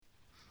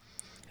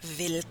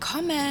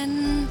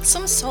Willkommen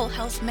zum Soul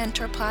Health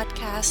Mentor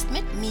Podcast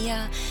mit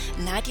mir,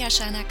 Nadja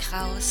Schana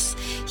Kraus.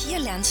 Hier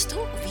lernst du,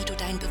 wie du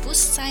dein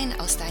Bewusstsein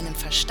aus deinem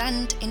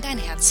Verstand in dein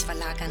Herz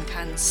verlagern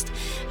kannst.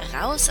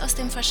 Raus aus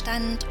dem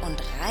Verstand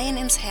und rein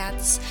ins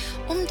Herz,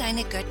 um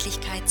deine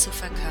Göttlichkeit zu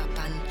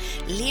verkörpern,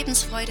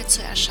 Lebensfreude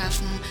zu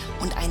erschaffen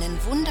und einen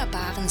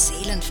wunderbaren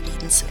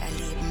Seelenfrieden zu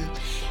erleben.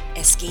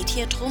 Es geht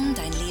hier darum,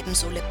 dein Leben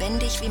so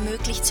lebendig wie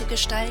möglich zu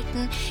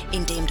gestalten,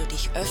 indem du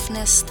dich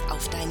öffnest,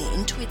 auf deine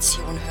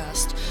Intuition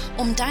hörst,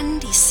 um dann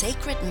die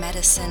Sacred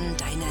Medicine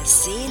deiner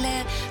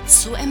Seele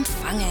zu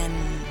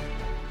empfangen.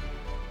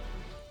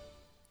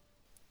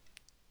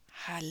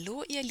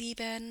 Hallo ihr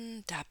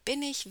Lieben, da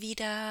bin ich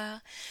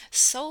wieder.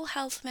 Soul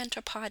Health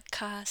Mentor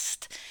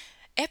Podcast,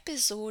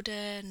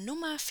 Episode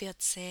Nummer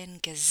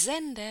 14,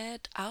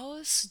 gesendet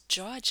aus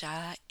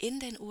Georgia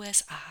in den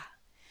USA.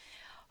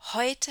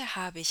 Heute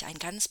habe ich ein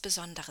ganz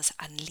besonderes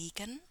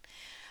Anliegen,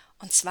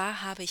 und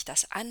zwar habe ich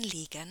das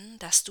Anliegen,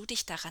 dass du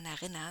dich daran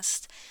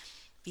erinnerst,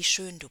 wie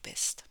schön du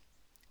bist,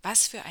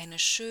 was für eine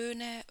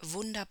schöne,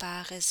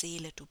 wunderbare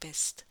Seele du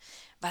bist,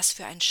 was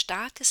für ein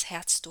starkes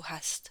Herz du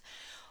hast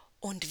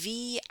und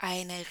wie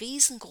eine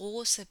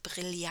riesengroße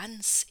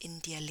Brillanz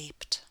in dir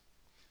lebt.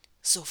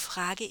 So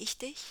frage ich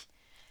dich,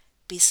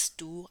 bist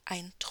du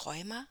ein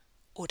Träumer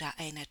oder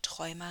eine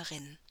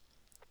Träumerin?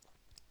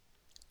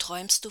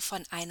 Träumst du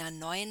von einer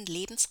neuen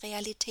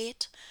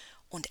Lebensrealität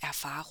und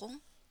Erfahrung?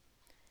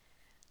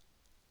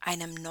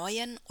 Einem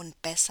neuen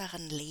und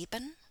besseren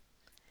Leben?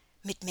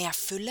 Mit mehr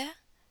Fülle,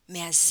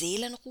 mehr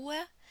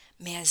Seelenruhe,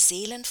 mehr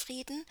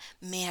Seelenfrieden,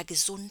 mehr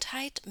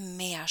Gesundheit,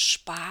 mehr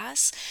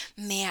Spaß,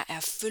 mehr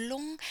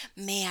Erfüllung,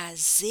 mehr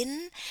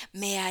Sinn,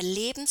 mehr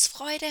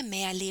Lebensfreude,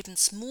 mehr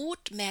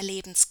Lebensmut, mehr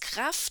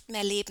Lebenskraft,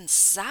 mehr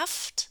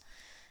Lebenssaft,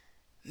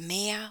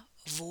 mehr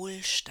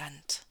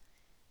Wohlstand?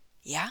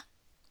 Ja?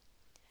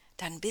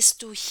 Dann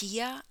bist du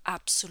hier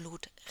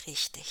absolut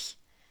richtig.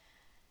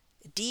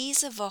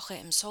 Diese Woche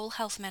im Soul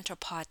Health Mentor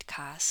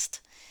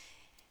Podcast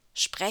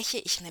spreche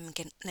ich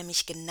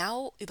nämlich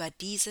genau über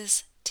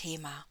dieses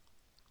Thema.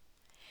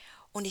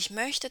 Und ich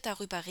möchte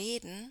darüber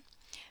reden,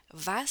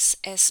 was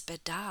es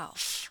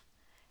bedarf,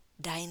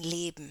 dein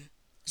Leben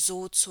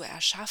so zu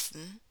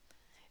erschaffen,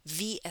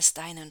 wie es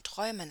deinen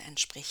Träumen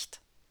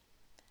entspricht.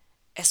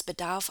 Es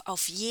bedarf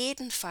auf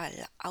jeden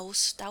Fall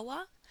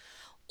Ausdauer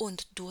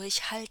und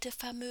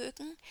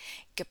Durchhaltevermögen,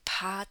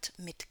 gepaart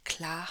mit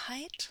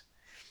Klarheit.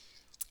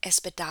 Es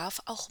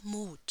bedarf auch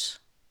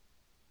Mut.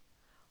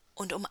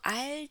 Und um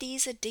all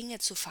diese Dinge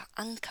zu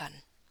verankern,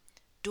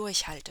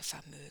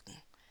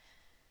 Durchhaltevermögen,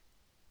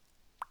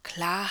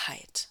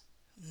 Klarheit,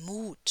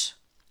 Mut,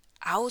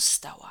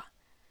 Ausdauer,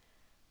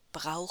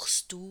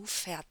 brauchst du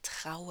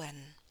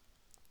Vertrauen.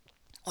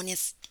 Und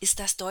jetzt ist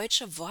das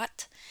deutsche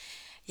Wort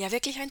ja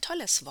wirklich ein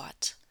tolles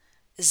Wort.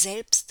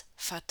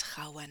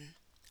 Selbstvertrauen.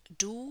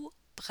 Du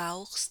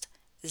brauchst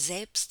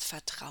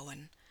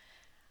Selbstvertrauen.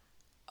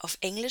 Auf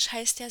Englisch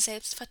heißt ja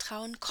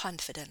Selbstvertrauen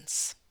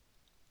Confidence.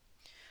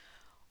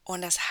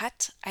 Und das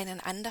hat einen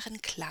anderen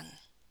Klang.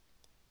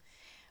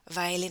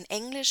 Weil in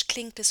Englisch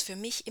klingt es für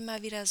mich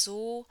immer wieder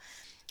so,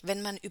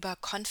 wenn man über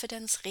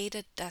Confidence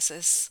redet, dass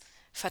es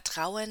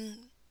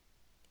Vertrauen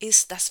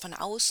ist, das von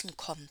außen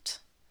kommt.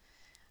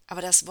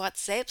 Aber das Wort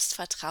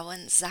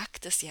Selbstvertrauen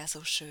sagt es ja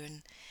so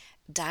schön.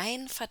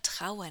 Dein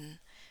Vertrauen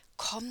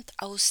kommt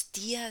aus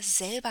dir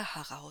selber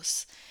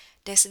heraus.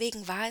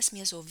 Deswegen war es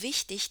mir so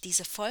wichtig,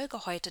 diese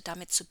Folge heute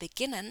damit zu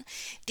beginnen,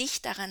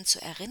 dich daran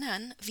zu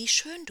erinnern, wie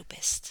schön du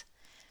bist,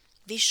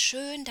 wie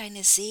schön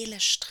deine Seele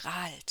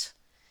strahlt,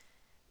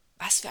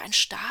 was für ein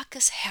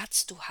starkes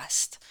Herz du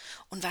hast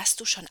und was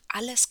du schon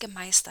alles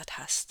gemeistert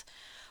hast.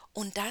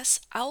 Und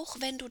das, auch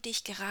wenn du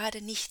dich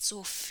gerade nicht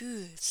so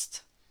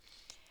fühlst,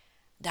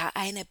 da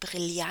eine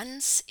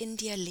Brillanz in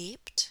dir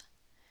lebt,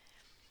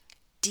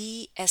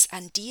 die es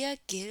an dir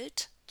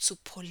gilt zu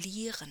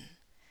polieren.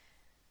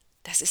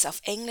 Das ist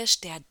auf Englisch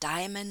der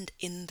Diamond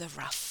in the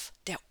Rough,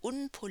 der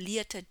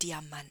unpolierte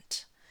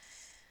Diamant.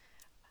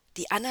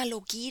 Die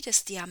Analogie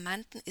des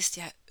Diamanten ist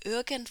ja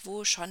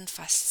irgendwo schon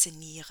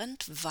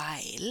faszinierend,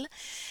 weil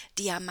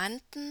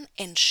Diamanten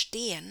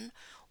entstehen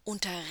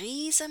unter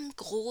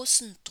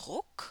riesengroßem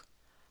Druck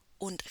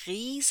und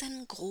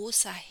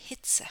riesengroßer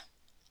Hitze.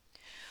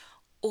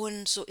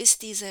 Und so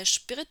ist diese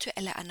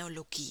spirituelle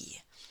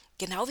Analogie,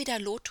 genau wie der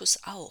Lotus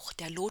auch,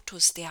 der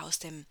Lotus, der aus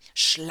dem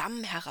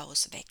Schlamm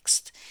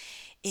herauswächst,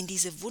 in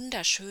diese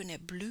wunderschöne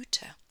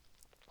Blüte.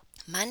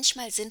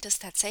 Manchmal sind es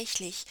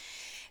tatsächlich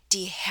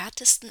die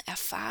härtesten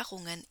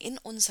Erfahrungen in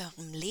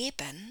unserem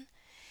Leben,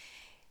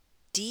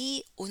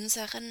 die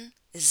unseren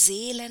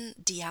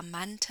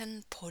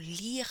Seelendiamanten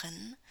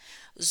polieren,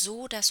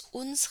 so dass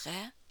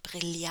unsere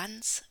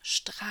Brillanz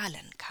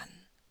strahlen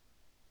kann.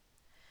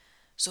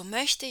 So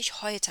möchte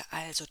ich heute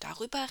also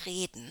darüber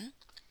reden,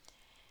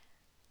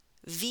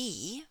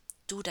 wie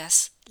du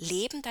das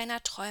Leben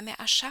deiner Träume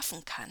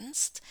erschaffen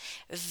kannst,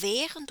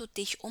 während du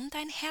dich um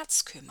dein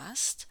Herz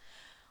kümmerst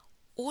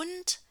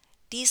und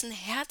diesen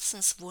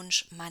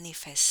Herzenswunsch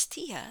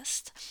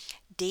manifestierst,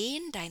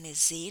 den deine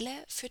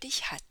Seele für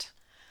dich hat.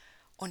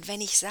 Und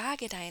wenn ich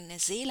sage, deine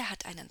Seele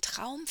hat einen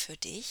Traum für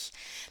dich,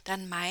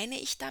 dann meine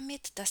ich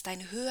damit, dass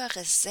dein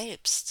höheres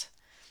Selbst,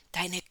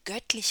 deine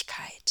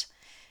Göttlichkeit,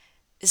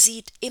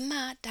 sieht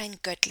immer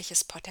dein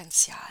göttliches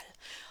Potenzial.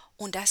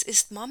 Und das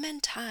ist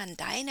momentan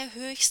deine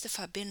höchste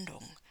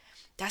Verbindung.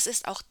 Das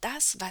ist auch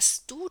das,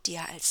 was du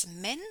dir als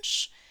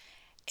Mensch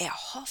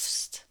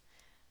erhoffst.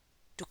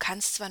 Du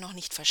kannst zwar noch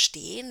nicht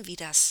verstehen, wie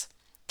das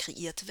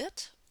kreiert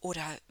wird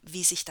oder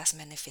wie sich das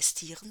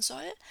manifestieren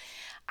soll,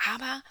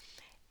 aber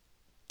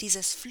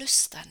dieses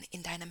Flüstern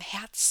in deinem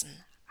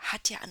Herzen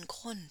hat ja einen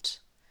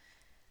Grund.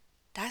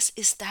 Das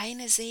ist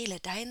deine Seele,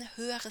 dein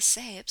höheres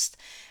Selbst,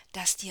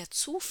 das dir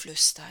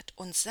zuflüstert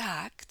und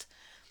sagt,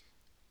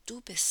 du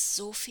bist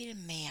so viel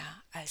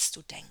mehr, als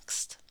du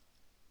denkst.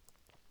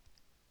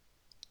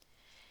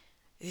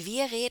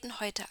 Wir reden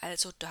heute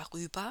also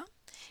darüber,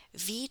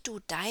 wie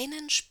du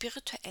deinen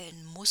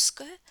spirituellen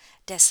Muskel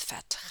des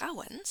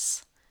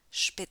Vertrauens,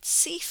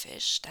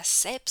 spezifisch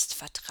das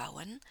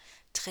Selbstvertrauen,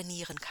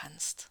 trainieren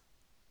kannst.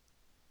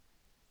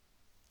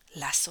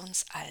 Lass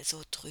uns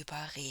also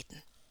drüber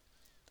reden.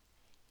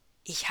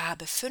 Ich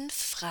habe 5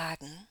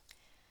 Fragen,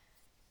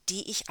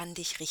 die ich an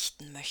dich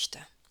richten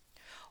möchte.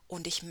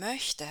 Und ich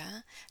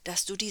möchte,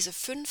 dass du diese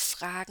 5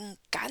 Fragen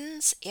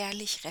ganz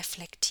ehrlich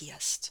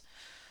reflektierst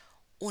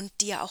und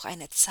dir auch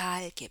eine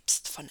Zahl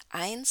gibst von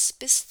 1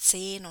 bis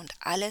 10 und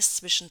alles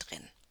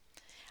zwischendrin.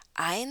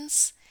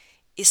 1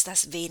 ist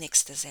das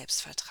wenigste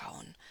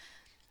Selbstvertrauen,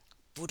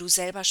 wo du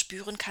selber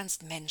spüren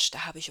kannst, Mensch,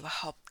 da habe ich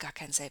überhaupt gar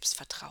kein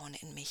Selbstvertrauen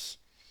in mich,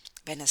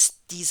 wenn es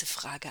diese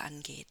Frage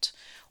angeht.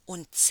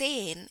 Und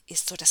 10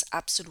 ist so das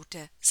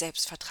absolute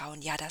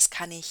Selbstvertrauen. Ja, das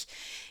kann ich,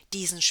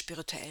 diesen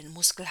spirituellen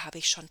Muskel habe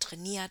ich schon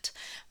trainiert,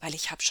 weil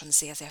ich habe schon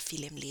sehr, sehr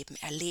viel im Leben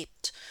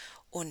erlebt.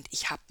 Und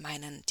ich habe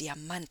meinen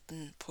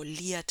Diamanten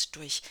poliert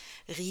durch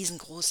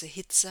riesengroße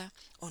Hitze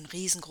und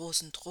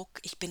riesengroßen Druck.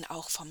 Ich bin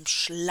auch vom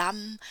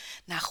Schlamm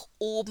nach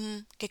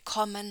oben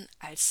gekommen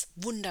als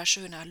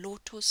wunderschöner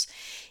Lotus.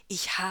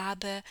 Ich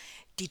habe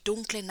die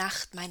dunkle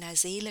Nacht meiner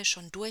Seele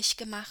schon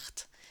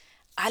durchgemacht.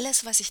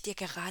 Alles, was ich dir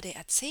gerade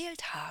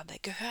erzählt habe,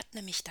 gehört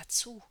nämlich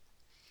dazu.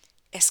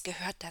 Es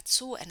gehört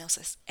dazu und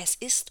es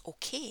ist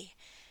okay.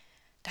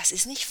 Das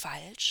ist nicht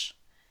falsch.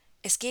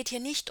 Es geht hier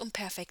nicht um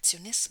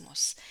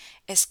Perfektionismus.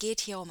 Es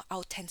geht hier um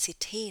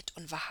Authentizität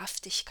und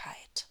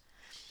Wahrhaftigkeit.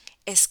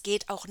 Es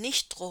geht auch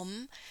nicht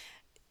darum,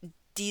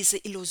 diese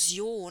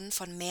Illusion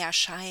von mehr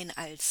Schein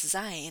als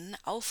Sein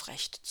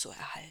aufrecht zu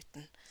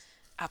erhalten.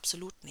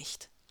 Absolut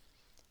nicht.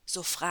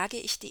 So frage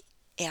ich die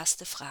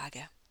erste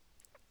Frage.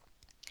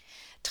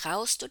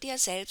 Traust du dir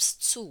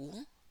selbst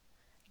zu,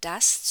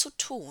 das zu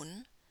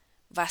tun,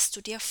 was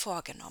du dir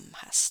vorgenommen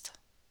hast?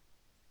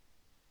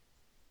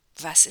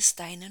 Was ist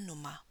deine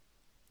Nummer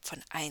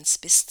von 1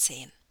 bis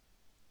 10?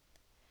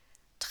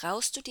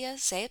 Traust du dir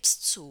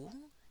selbst zu,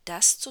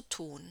 das zu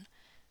tun,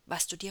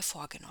 was du dir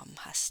vorgenommen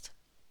hast?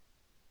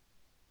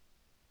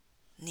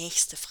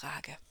 Nächste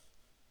Frage.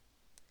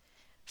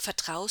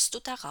 Vertraust du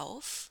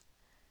darauf,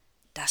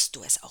 dass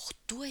du es auch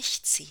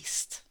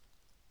durchziehst?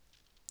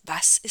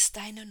 Was ist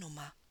deine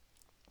Nummer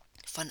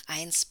von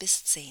 1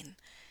 bis 10?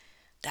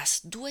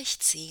 Das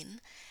Durchziehen,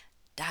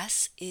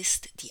 das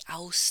ist die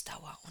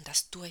Ausdauer und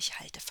das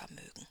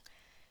Durchhaltevermögen.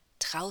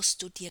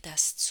 Traust du dir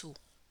das zu?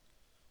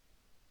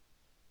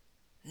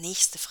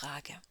 Nächste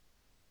Frage.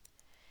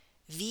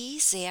 Wie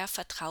sehr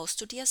vertraust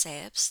du dir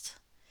selbst,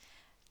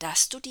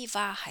 dass du die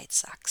Wahrheit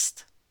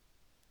sagst,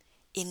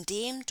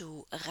 indem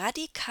du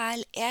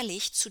radikal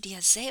ehrlich zu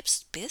dir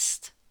selbst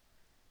bist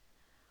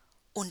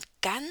und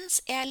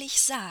ganz ehrlich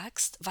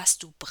sagst, was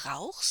du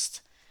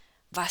brauchst,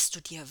 was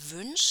du dir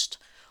wünschst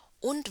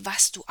und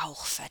was du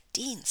auch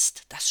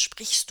verdienst, das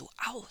sprichst du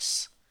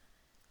aus.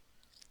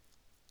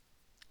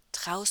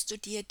 Traust du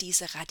dir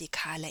diese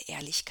radikale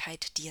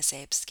Ehrlichkeit dir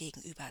selbst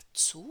gegenüber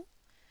zu?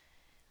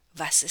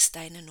 Was ist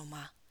deine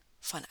Nummer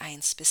von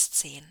 1 bis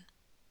 10?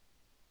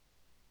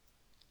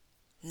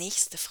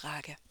 Nächste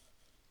Frage.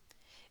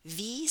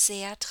 Wie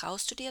sehr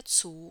traust du dir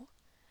zu,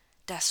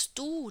 dass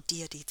du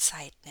dir die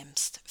Zeit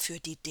nimmst für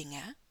die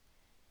Dinge,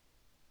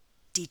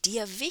 die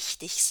dir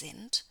wichtig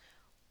sind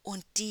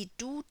und die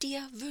du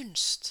dir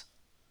wünschst?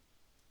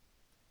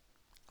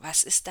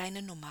 Was ist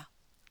deine Nummer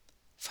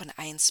von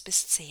 1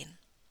 bis 10?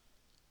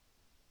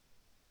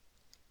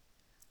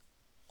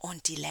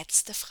 Und die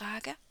letzte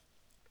Frage.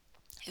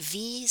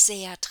 Wie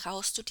sehr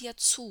traust du dir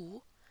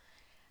zu,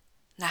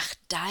 nach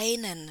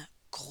deinen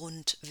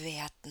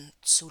Grundwerten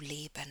zu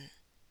leben?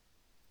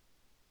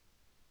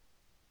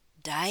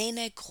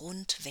 Deine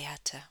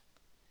Grundwerte.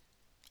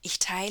 Ich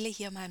teile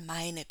hier mal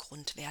meine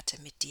Grundwerte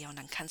mit dir und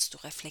dann kannst du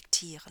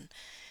reflektieren.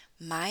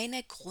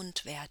 Meine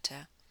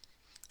Grundwerte,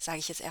 sage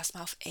ich jetzt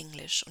erstmal auf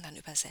Englisch und dann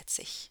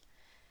übersetze ich,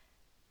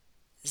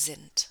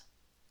 sind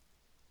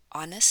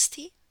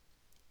Honesty,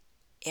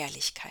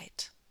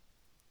 Ehrlichkeit,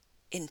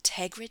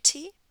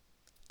 Integrity,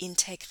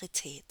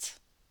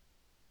 Integrität,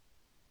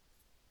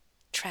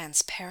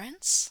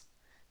 Transparency,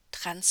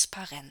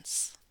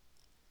 Transparenz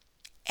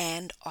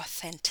and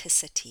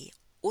Authenticity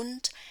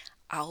und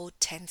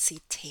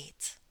Authentizität.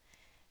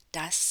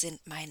 das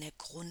sind meine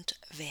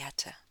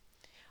Grundwerte.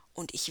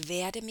 Und ich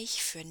werde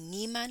mich für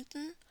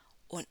niemanden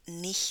und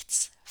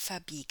nichts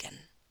verbiegen.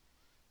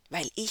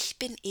 Weil ich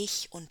bin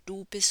ich und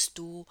du bist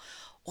du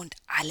und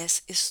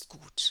alles ist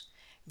gut.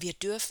 Wir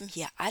dürfen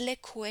hier alle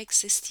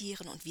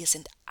koexistieren und wir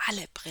sind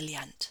alle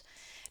brillant.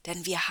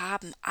 Denn wir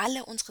haben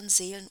alle unseren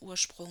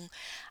Seelenursprung,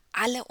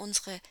 alle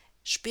unsere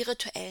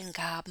spirituellen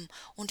Gaben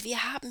und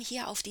wir haben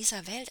hier auf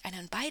dieser Welt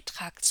einen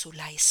Beitrag zu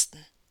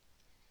leisten.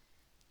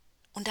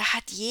 Und da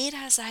hat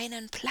jeder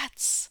seinen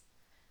Platz.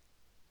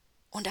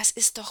 Und das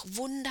ist doch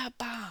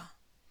wunderbar.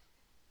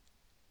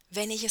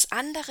 Wenn ich es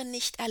anderen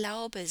nicht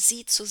erlaube,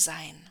 sie zu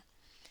sein,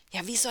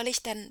 ja, wie soll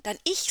ich denn dann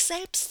ich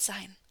selbst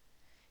sein?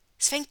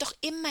 Es fängt doch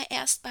immer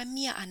erst bei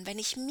mir an, wenn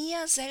ich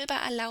mir selber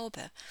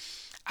erlaube,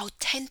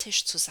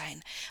 authentisch zu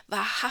sein,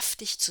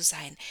 wahrhaftig zu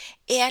sein,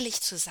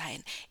 ehrlich zu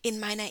sein, in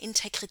meiner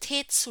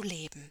Integrität zu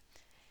leben.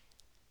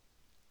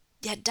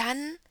 Ja,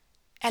 dann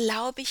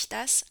erlaube ich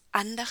das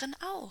anderen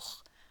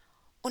auch.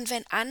 Und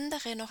wenn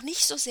andere noch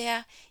nicht so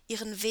sehr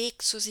ihren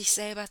Weg zu sich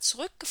selber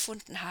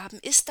zurückgefunden haben,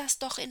 ist das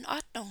doch in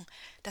Ordnung.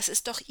 Das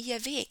ist doch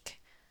ihr Weg.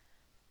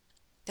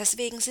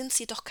 Deswegen sind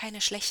sie doch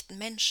keine schlechten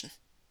Menschen.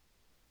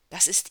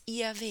 Das ist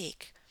ihr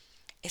Weg.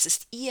 Es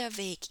ist ihr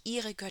Weg,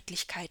 ihre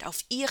Göttlichkeit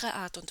auf ihre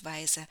Art und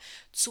Weise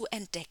zu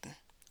entdecken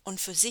und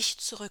für sich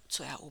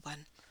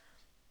zurückzuerobern.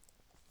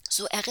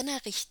 So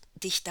erinnere ich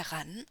dich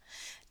daran,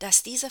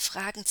 dass diese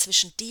Fragen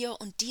zwischen dir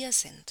und dir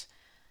sind.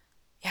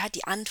 Ja,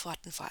 die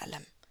Antworten vor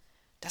allem.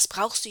 Das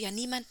brauchst du ja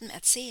niemandem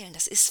erzählen,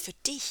 das ist für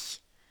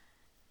dich.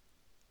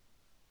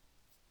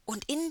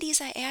 Und in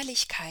dieser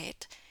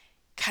Ehrlichkeit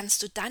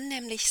kannst du dann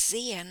nämlich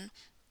sehen,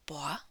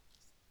 boah,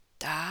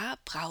 da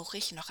brauche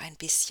ich noch ein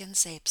bisschen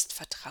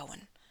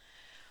Selbstvertrauen.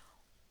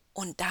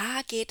 Und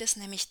da geht es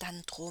nämlich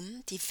dann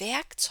drum, die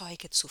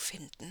Werkzeuge zu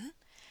finden,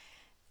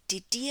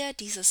 die dir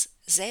dieses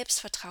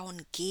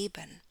Selbstvertrauen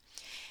geben.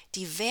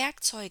 Die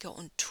Werkzeuge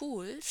und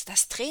Tools,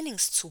 das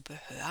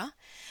Trainingszubehör,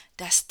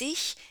 das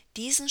dich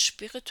diesen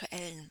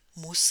spirituellen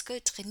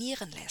Muskel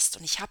trainieren lässt.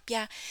 Und ich habe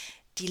ja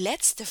die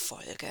letzte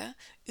Folge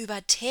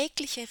über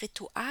tägliche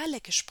Rituale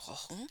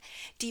gesprochen,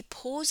 die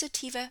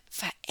positive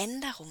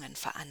Veränderungen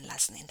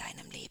veranlassen in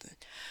deinem Leben.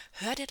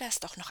 Hör dir das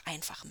doch noch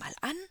einfach mal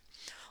an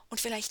und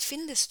vielleicht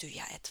findest du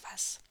ja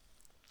etwas.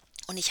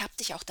 Und ich habe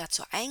dich auch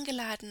dazu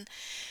eingeladen,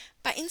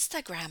 bei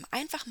Instagram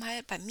einfach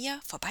mal bei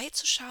mir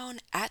vorbeizuschauen,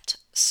 at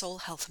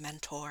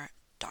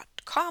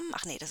soulhealthmentor.com.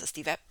 Ach nee, das ist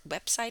die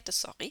Webseite,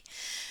 sorry.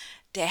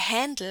 Der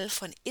Handle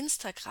von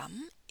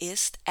Instagram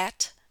ist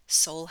at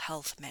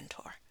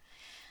soulhealthmentor.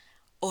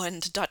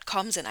 Und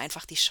 .com sind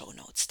einfach die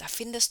Shownotes. Da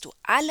findest du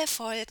alle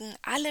Folgen,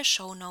 alle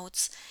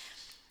Shownotes.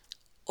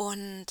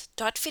 Und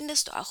dort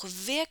findest du auch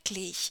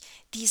wirklich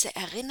diese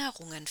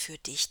Erinnerungen für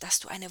dich, dass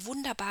du eine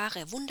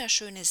wunderbare,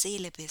 wunderschöne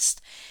Seele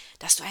bist,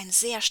 dass du ein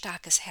sehr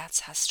starkes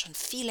Herz hast, schon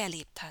viel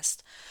erlebt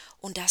hast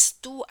und dass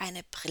du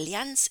eine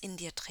Brillanz in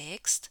dir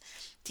trägst,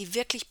 die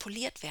wirklich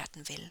poliert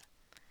werden will.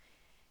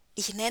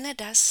 Ich nenne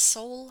das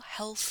Soul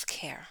Health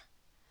Care.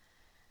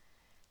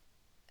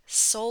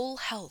 Soul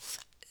Health,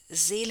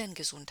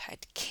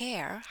 Seelengesundheit.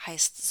 Care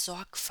heißt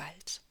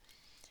Sorgfalt.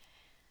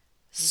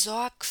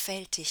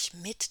 Sorgfältig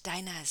mit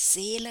deiner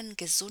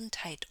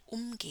Seelengesundheit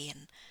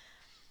umgehen.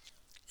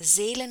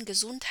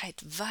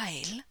 Seelengesundheit,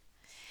 weil,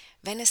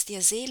 wenn es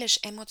dir seelisch,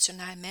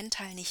 emotional,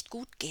 mental nicht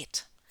gut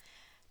geht,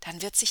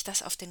 dann wird sich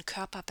das auf den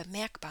Körper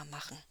bemerkbar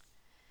machen.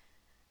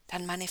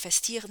 Dann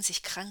manifestieren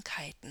sich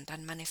Krankheiten,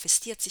 dann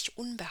manifestiert sich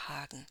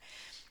Unbehagen.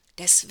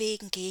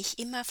 Deswegen gehe ich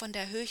immer von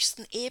der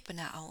höchsten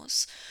Ebene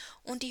aus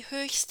und die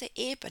höchste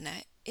Ebene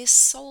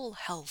ist Soul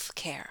Health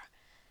Care.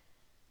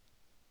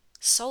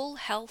 Soul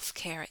Health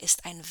Care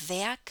ist ein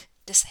Werk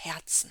des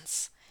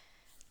Herzens,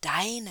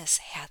 deines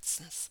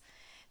Herzens.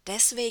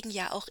 Deswegen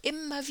ja auch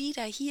immer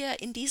wieder hier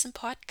in diesem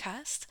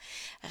Podcast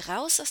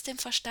raus aus dem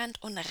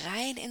Verstand und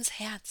rein ins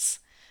Herz.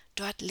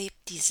 Dort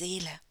lebt die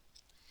Seele.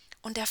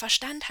 Und der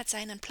Verstand hat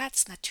seinen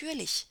Platz,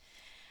 natürlich,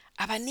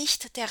 aber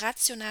nicht der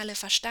rationale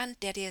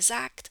Verstand, der dir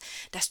sagt,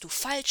 dass du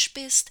falsch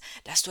bist,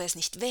 dass du es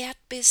nicht wert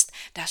bist,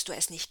 dass du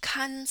es nicht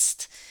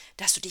kannst,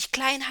 dass du dich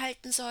klein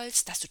halten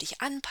sollst, dass du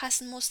dich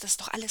anpassen musst. Das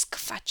ist doch alles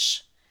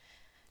Quatsch.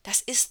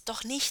 Das ist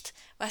doch nicht,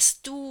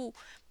 was du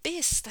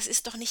bist. Das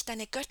ist doch nicht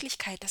deine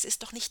Göttlichkeit. Das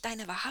ist doch nicht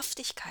deine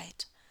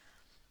Wahrhaftigkeit.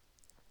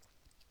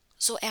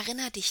 So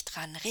erinnere dich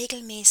dran,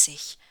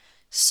 regelmäßig.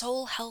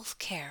 Soul Health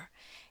Care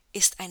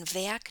ist ein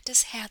Werk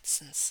des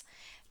Herzens,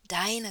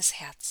 deines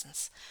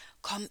Herzens.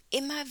 Komm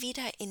immer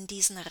wieder in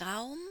diesen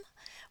Raum,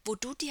 wo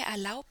du dir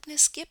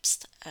Erlaubnis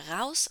gibst,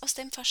 raus aus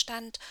dem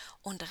Verstand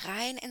und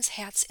rein ins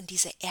Herz, in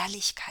diese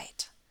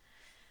Ehrlichkeit.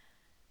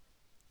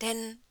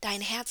 Denn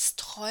dein Herz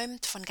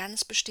träumt von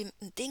ganz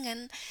bestimmten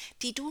Dingen,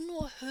 die du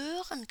nur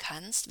hören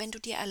kannst, wenn du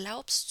dir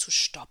erlaubst zu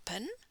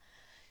stoppen,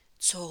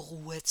 zur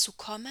Ruhe zu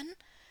kommen,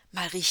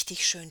 mal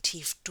richtig schön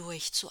tief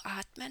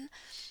durchzuatmen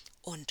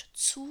und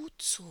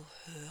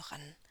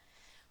zuzuhören.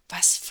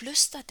 Was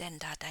flüstert denn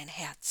da dein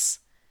Herz?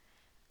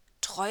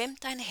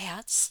 Träumt dein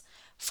Herz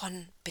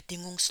von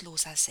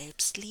bedingungsloser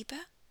Selbstliebe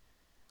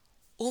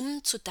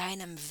um zu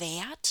deinem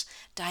Wert,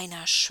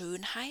 deiner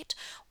Schönheit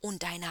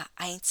und deiner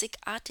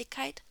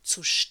Einzigartigkeit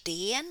zu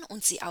stehen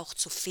und sie auch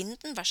zu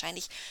finden,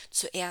 wahrscheinlich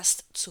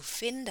zuerst zu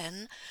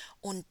finden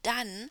und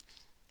dann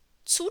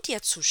zu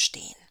dir zu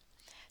stehen.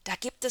 Da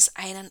gibt es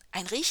ein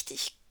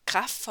richtig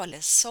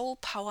kraftvolles Soul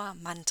Power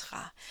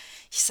Mantra.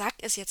 Ich sage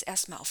es jetzt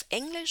erstmal auf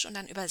Englisch und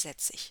dann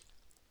übersetze ich.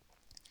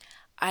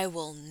 I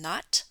will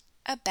not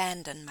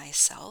abandon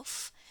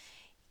myself,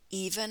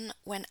 even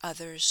when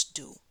others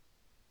do.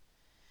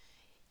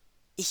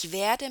 Ich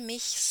werde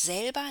mich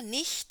selber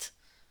nicht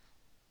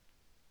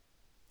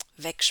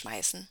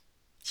wegschmeißen.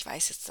 Ich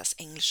weiß jetzt das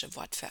englische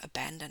Wort für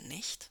abandon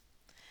nicht.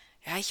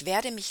 Ja, ich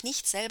werde mich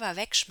nicht selber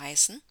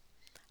wegschmeißen,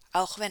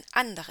 auch wenn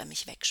andere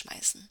mich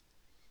wegschmeißen.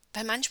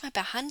 Weil manchmal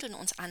behandeln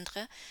uns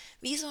andere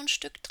wie so ein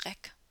Stück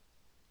Dreck,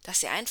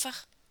 das sie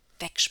einfach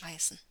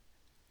wegschmeißen.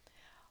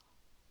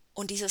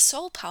 Und dieses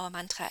Soul Power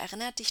Mantra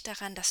erinnert dich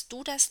daran, dass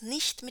du das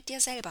nicht mit dir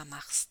selber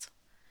machst.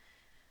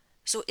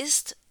 So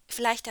ist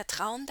vielleicht der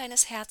Traum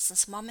deines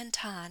Herzens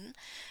momentan,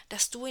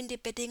 dass du in die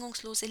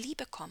bedingungslose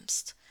Liebe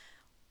kommst,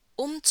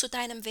 um zu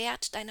deinem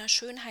Wert, deiner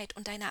Schönheit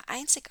und deiner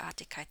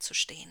Einzigartigkeit zu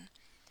stehen.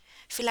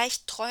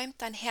 Vielleicht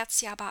träumt dein Herz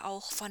ja aber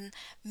auch von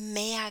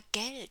mehr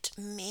Geld,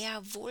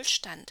 mehr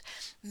Wohlstand,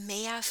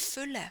 mehr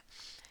Fülle,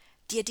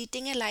 dir die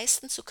Dinge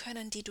leisten zu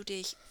können, die du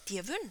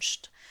dir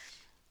wünschst.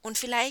 Und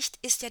vielleicht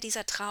ist ja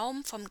dieser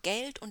Traum vom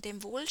Geld und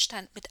dem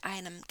Wohlstand mit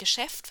einem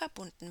Geschäft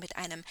verbunden, mit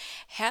einem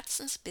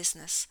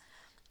Herzensbusiness,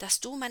 das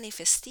du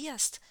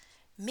manifestierst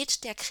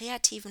mit der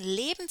kreativen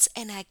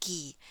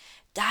Lebensenergie,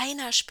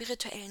 deiner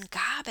spirituellen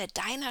Gabe,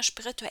 deiner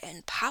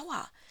spirituellen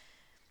Power,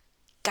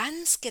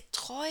 ganz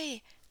getreu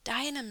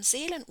deinem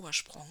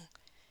Seelenursprung.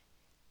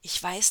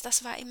 Ich weiß,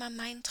 das war immer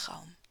mein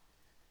Traum.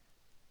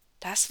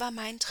 Das war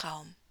mein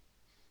Traum.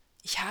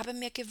 Ich habe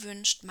mir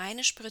gewünscht,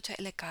 meine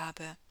spirituelle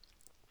Gabe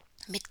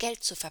mit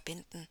Geld zu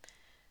verbinden,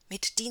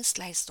 mit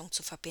Dienstleistung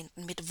zu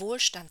verbinden, mit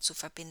Wohlstand zu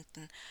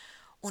verbinden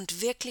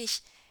und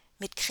wirklich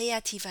mit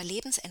kreativer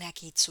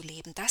Lebensenergie zu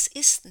leben. Das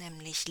ist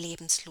nämlich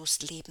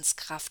Lebenslust,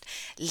 Lebenskraft,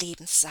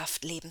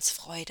 Lebenssaft,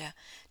 Lebensfreude.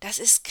 Das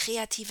ist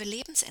kreative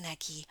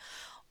Lebensenergie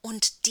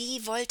und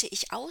die wollte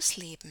ich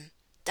ausleben.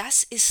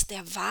 Das ist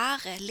der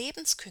wahre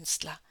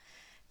Lebenskünstler,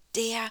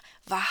 der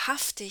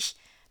wahrhaftig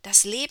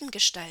das Leben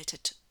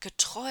gestaltet,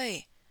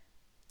 getreu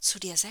zu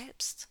dir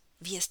selbst,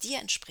 wie es dir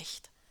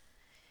entspricht.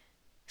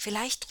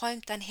 Vielleicht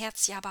träumt dein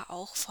Herz ja aber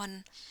auch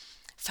von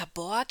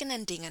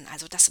verborgenen Dingen,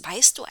 also das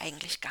weißt du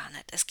eigentlich gar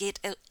nicht.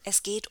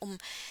 Es geht um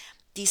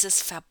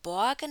dieses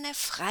Verborgene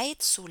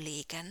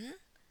freizulegen,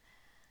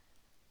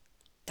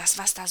 das,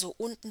 was da so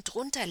unten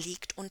drunter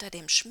liegt, unter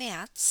dem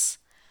Schmerz,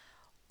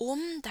 um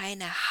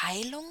deine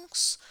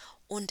Heilungs-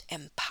 und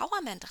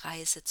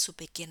Empowerment-Reise zu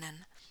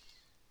beginnen.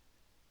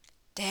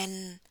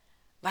 Denn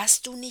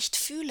was du nicht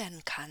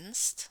fühlen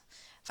kannst,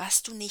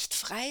 was du nicht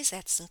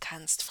freisetzen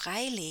kannst,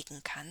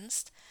 freilegen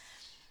kannst,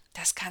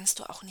 das kannst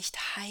du auch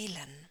nicht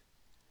heilen.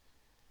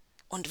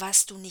 Und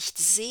was du nicht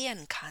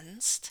sehen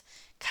kannst,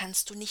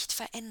 kannst du nicht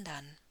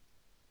verändern.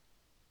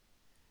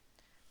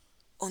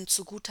 Und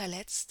zu guter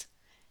Letzt,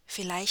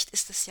 vielleicht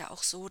ist es ja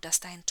auch so,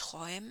 dass dein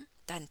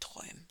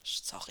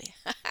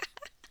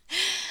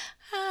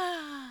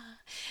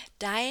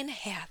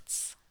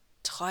Herz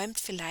träumt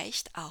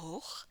vielleicht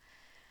auch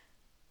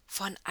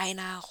von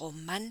einer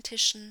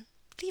romantischen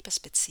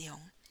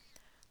Liebesbeziehung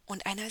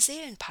und einer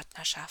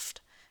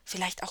Seelenpartnerschaft,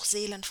 vielleicht auch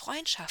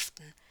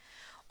Seelenfreundschaften.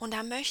 Und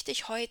da möchte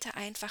ich heute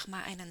einfach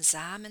mal einen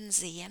Samen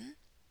säen.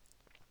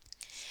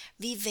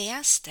 Wie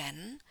wär's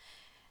denn,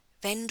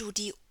 wenn du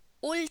die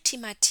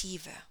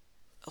ultimative,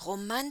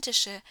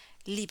 romantische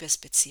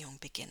Liebesbeziehung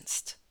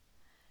beginnst?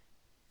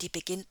 Die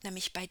beginnt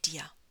nämlich bei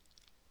dir,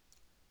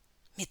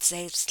 mit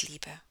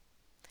Selbstliebe.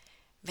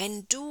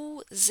 Wenn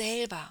du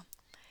selber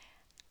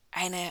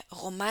eine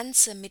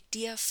Romanze mit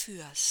dir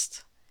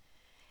führst,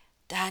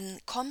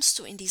 dann kommst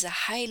du in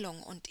diese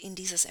Heilung und in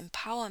dieses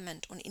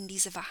Empowerment und in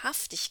diese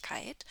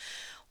Wahrhaftigkeit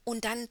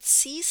und dann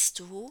ziehst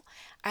du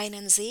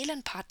einen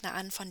Seelenpartner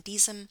an von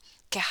diesem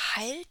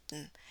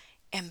geheilten,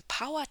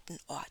 empowerten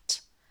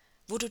Ort,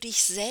 wo du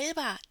dich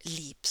selber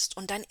liebst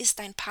und dann ist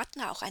dein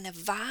Partner auch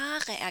eine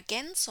wahre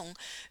Ergänzung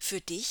für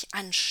dich,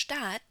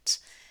 anstatt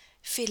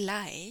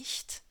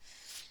vielleicht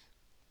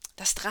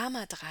das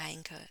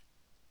Dramadreieck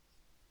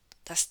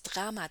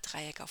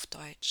auf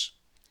Deutsch.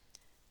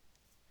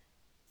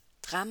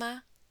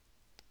 Drama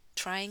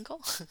Triangle?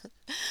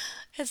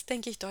 Jetzt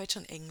denke ich Deutsch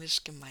und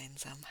Englisch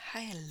gemeinsam.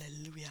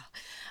 Halleluja.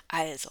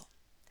 Also,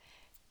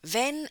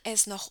 wenn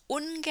es noch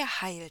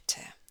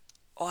ungeheilte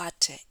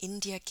Orte in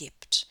dir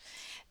gibt,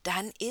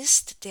 dann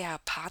ist der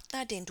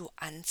Partner, den du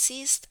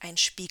anziehst, ein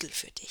Spiegel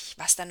für dich,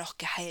 was da noch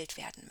geheilt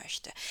werden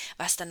möchte,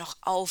 was da noch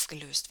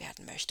aufgelöst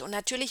werden möchte. Und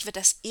natürlich wird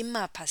das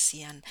immer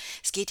passieren.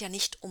 Es geht ja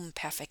nicht um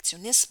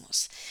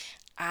Perfektionismus,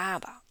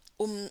 aber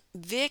um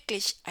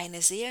wirklich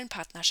eine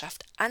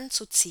Seelenpartnerschaft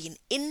anzuziehen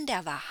in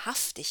der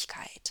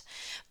Wahrhaftigkeit,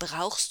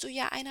 brauchst du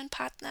ja einen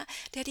Partner,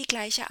 der die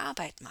gleiche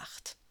Arbeit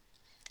macht.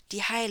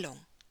 Die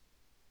Heilung,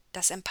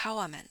 das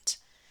Empowerment,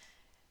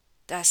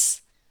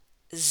 das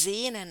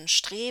sehnen,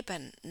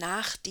 streben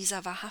nach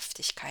dieser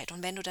Wahrhaftigkeit.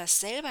 Und wenn du das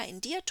selber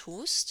in dir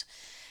tust,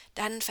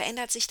 dann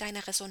verändert sich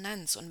deine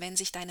Resonanz. Und wenn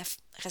sich deine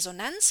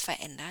Resonanz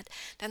verändert,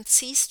 dann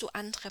ziehst du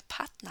andere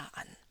Partner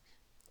an.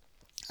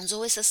 Und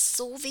so ist es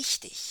so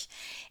wichtig,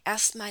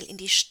 erstmal in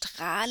die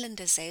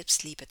strahlende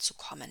Selbstliebe zu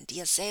kommen,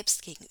 dir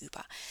selbst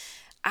gegenüber,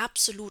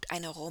 absolut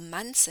eine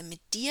Romanze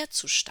mit dir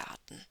zu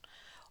starten,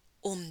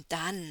 um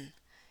dann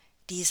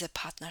diese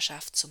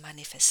Partnerschaft zu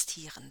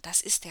manifestieren.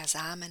 Das ist der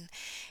Samen,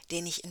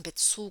 den ich in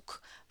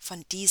Bezug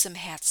von diesem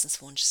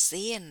Herzenswunsch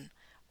sehen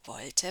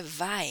wollte,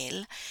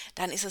 weil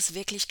dann ist es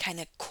wirklich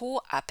keine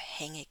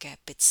co-abhängige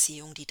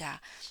Beziehung, die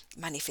da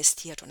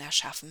manifestiert und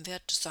erschaffen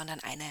wird, sondern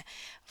eine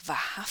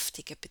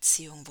wahrhaftige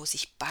Beziehung, wo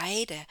sich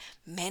beide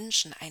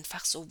Menschen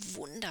einfach so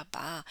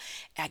wunderbar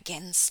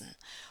ergänzen.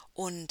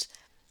 Und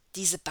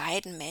diese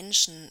beiden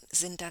Menschen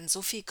sind dann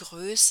so viel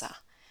größer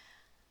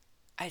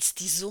als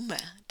die Summe.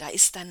 Da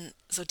ist dann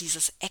so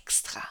dieses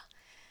Extra,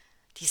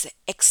 diese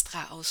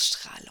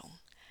Extra-Ausstrahlung.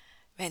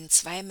 Wenn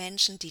zwei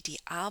Menschen, die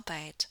die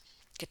Arbeit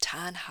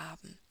getan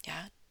haben,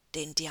 ja,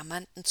 den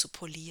Diamanten zu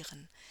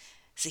polieren,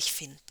 sich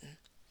finden.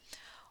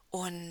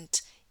 Und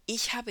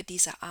ich habe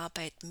diese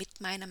Arbeit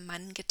mit meinem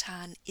Mann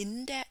getan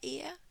in der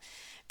Ehe.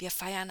 Wir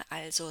feiern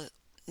also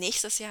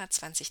nächstes Jahr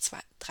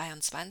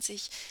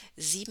 2023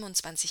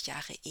 27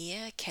 Jahre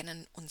Ehe,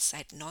 kennen uns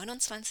seit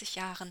 29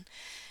 Jahren.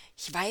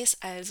 Ich weiß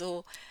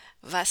also,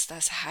 was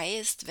das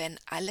heißt, wenn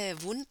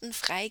alle Wunden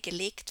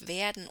freigelegt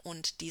werden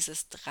und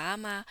dieses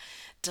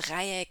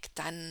Drama-Dreieck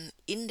dann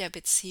in der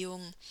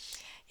Beziehung,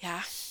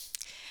 ja,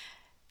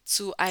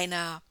 zu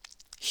einer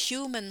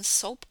Human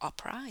Soap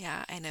Opera,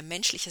 ja, eine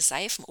menschliche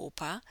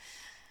Seifenoper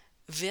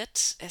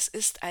wird. Es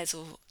ist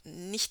also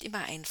nicht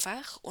immer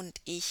einfach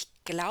und ich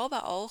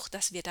glaube auch,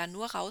 dass wir da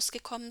nur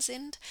rausgekommen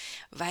sind,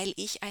 weil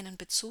ich einen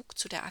Bezug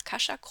zu der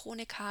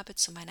Akasha-Chronik habe,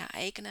 zu meiner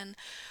eigenen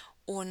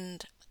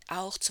und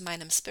auch zu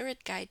meinem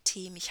Spirit Guide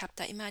Team. Ich habe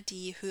da immer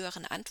die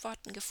höheren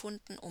Antworten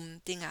gefunden,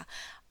 um Dinge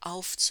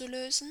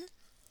aufzulösen.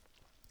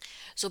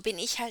 So bin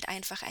ich halt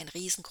einfach ein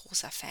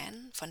riesengroßer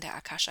Fan von der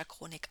Akasha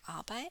Chronik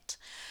Arbeit.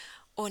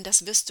 Und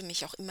das wirst du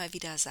mich auch immer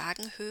wieder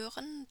sagen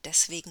hören.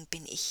 Deswegen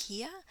bin ich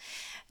hier.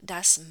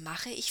 Das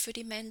mache ich für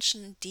die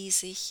Menschen, die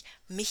sich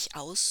mich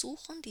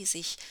aussuchen, die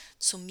sich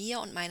zu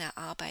mir und meiner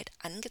Arbeit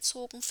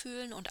angezogen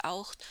fühlen und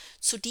auch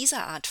zu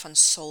dieser Art von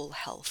Soul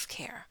Health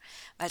Care.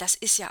 Weil das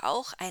ist ja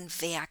auch ein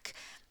Werk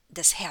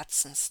des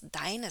Herzens,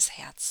 deines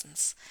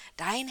Herzens.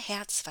 Dein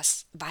Herz,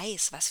 was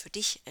weiß, was für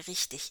dich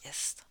richtig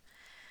ist.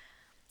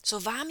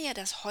 So war mir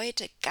das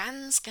heute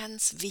ganz,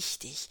 ganz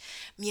wichtig.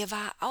 Mir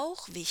war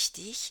auch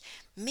wichtig,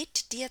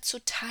 mit dir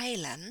zu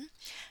teilen,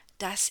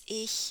 dass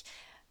ich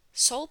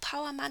Soul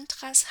Power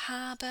Mantras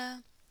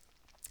habe,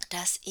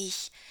 dass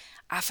ich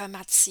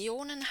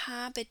Affirmationen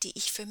habe, die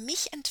ich für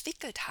mich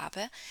entwickelt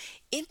habe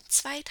in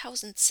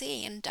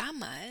 2010,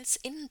 damals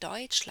in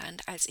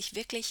Deutschland, als ich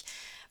wirklich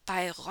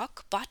bei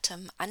Rock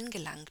Bottom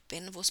angelangt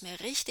bin, wo es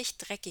mir richtig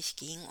dreckig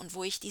ging und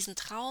wo ich diesen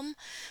Traum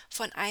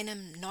von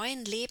einem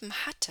neuen Leben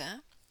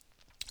hatte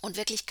und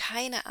wirklich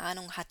keine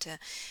Ahnung hatte,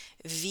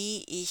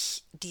 wie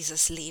ich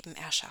dieses Leben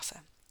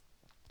erschaffe.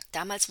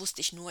 Damals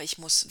wusste ich nur, ich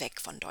muss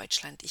weg von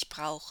Deutschland. Ich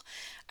brauche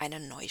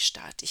einen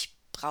Neustart. Ich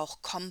brauche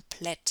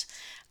komplett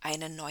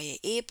eine neue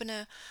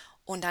Ebene.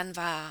 Und dann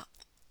war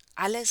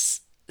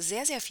alles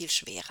sehr, sehr viel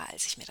schwerer,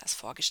 als ich mir das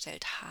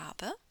vorgestellt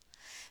habe.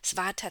 Es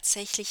war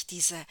tatsächlich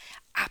diese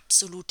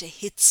absolute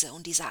Hitze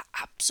und dieser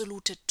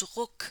absolute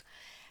Druck,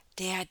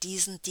 der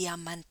diesen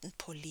Diamanten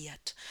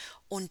poliert.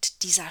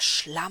 Und dieser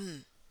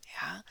Schlamm,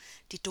 ja,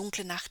 die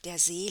dunkle Nacht der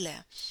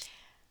Seele,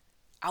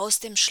 aus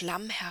dem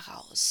Schlamm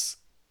heraus,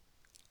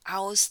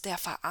 aus der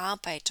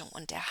Verarbeitung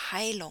und der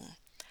Heilung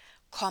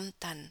kommt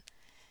dann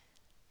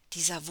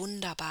diese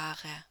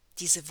wunderbare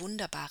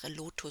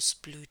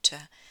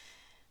Lotusblüte,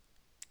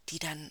 die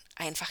dann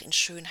einfach in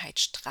Schönheit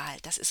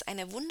strahlt. Das ist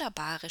eine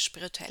wunderbare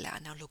spirituelle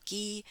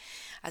Analogie.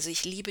 Also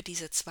ich liebe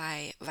diese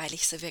zwei, weil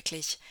ich sie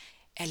wirklich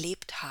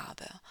erlebt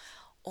habe.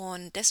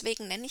 Und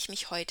deswegen nenne ich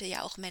mich heute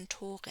ja auch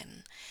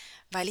Mentorin,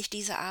 weil ich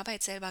diese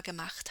Arbeit selber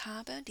gemacht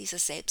habe, diese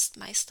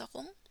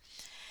Selbstmeisterung.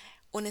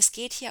 Und es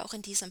geht hier auch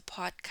in diesem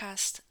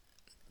Podcast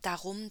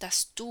darum,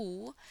 dass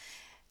du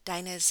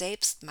deine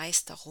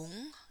Selbstmeisterung,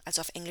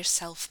 also auf Englisch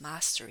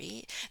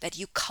Self-Mastery, that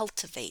you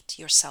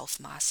cultivate your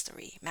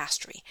Self-Mastery.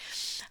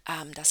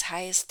 Das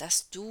heißt,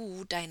 dass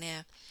du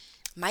deine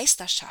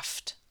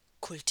Meisterschaft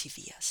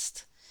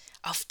kultivierst.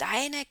 Auf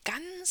deine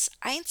ganz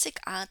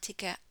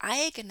einzigartige,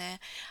 eigene,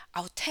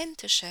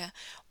 authentische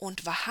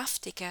und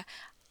wahrhaftige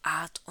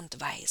Art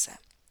und Weise.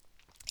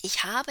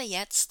 Ich habe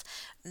jetzt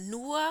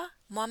nur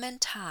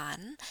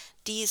momentan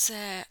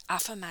diese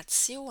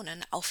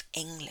Affirmationen auf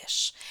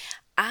Englisch.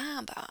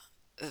 Aber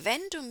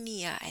wenn du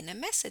mir eine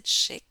Message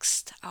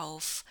schickst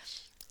auf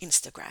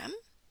Instagram,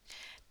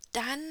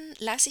 dann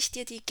lasse ich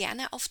dir die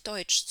gerne auf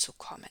Deutsch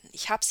zukommen.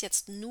 Ich habe es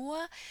jetzt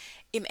nur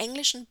im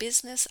englischen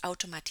Business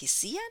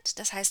automatisiert.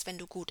 Das heißt, wenn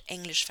du gut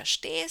Englisch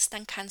verstehst,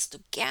 dann kannst du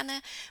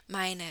gerne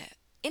meine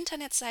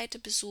Internetseite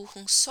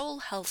besuchen,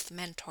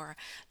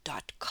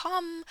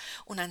 soulhealthmentor.com,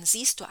 und dann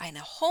siehst du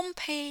eine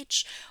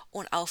Homepage,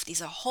 und auf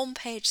dieser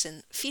Homepage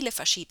sind viele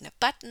verschiedene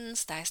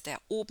Buttons. Da ist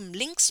der oben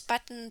links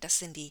Button, das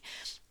sind die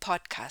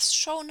Podcast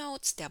Show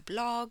Notes, der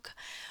Blog,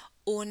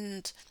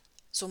 und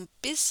so ein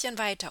bisschen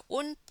weiter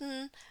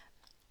unten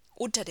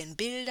unter den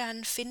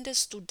Bildern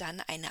findest du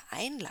dann eine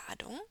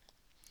Einladung,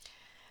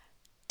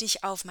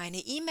 dich auf meine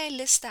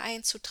E-Mail-Liste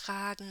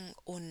einzutragen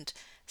und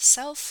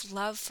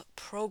Self-Love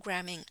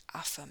Programming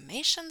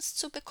Affirmations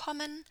zu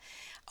bekommen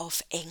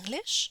auf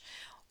Englisch.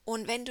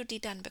 Und wenn du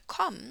die dann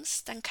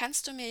bekommst, dann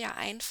kannst du mir ja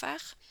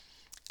einfach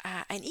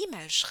ein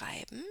E-Mail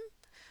schreiben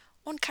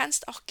und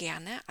kannst auch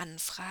gerne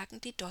anfragen,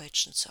 die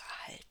Deutschen zu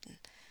erhalten.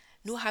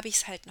 Nur habe ich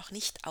es halt noch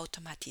nicht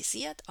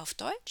automatisiert auf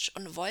Deutsch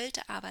und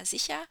wollte aber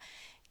sicher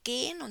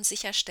gehen und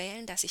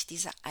sicherstellen, dass ich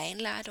diese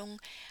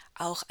Einladung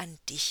auch an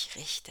dich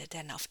richte,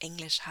 denn auf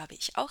Englisch habe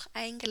ich auch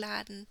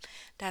eingeladen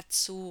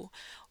dazu,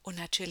 und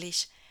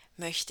natürlich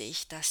möchte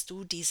ich, dass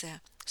du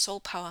diese Soul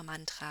Power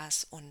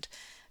Mantras und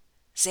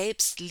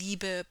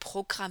Selbstliebe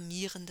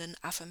programmierenden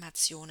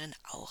Affirmationen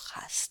auch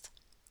hast.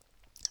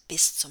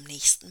 Bis zum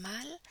nächsten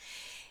Mal.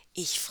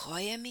 Ich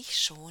freue mich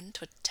schon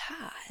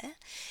total,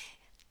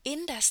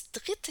 in das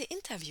 3.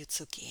 Interview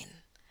zu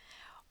gehen,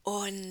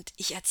 und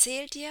ich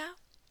erzähle dir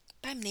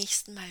beim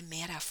nächsten Mal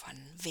mehr davon,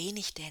 wen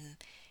ich denn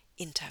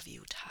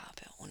interviewt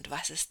habe und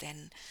was es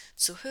denn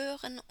zu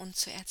hören und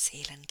zu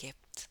erzählen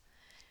gibt.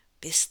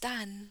 Bis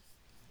dann!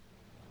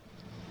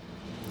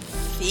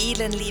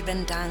 Vielen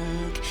lieben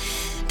Dank,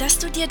 dass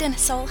du dir den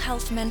Soul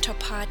Health Mentor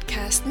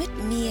Podcast mit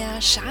mir,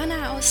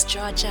 Shana aus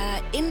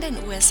Georgia in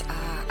den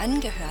USA,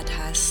 angehört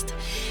hast.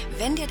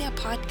 Wenn dir der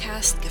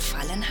Podcast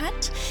gefallen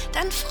hat,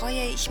 dann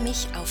freue ich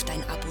mich auf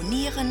dein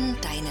Abonnieren,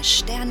 deine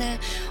Sterne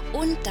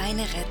und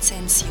deine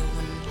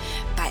Rezension.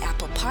 Bei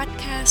Apple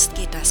Podcast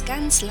geht das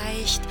ganz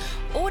leicht,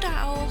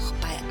 oder auch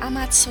bei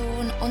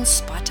Amazon und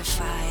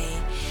Spotify.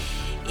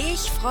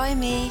 Ich freue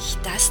mich,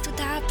 dass du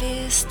da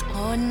bist,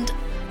 und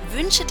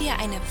wünsche dir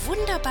eine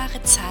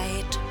wunderbare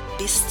Zeit.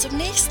 Bis zum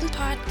nächsten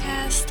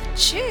Podcast.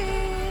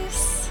 Tschüss!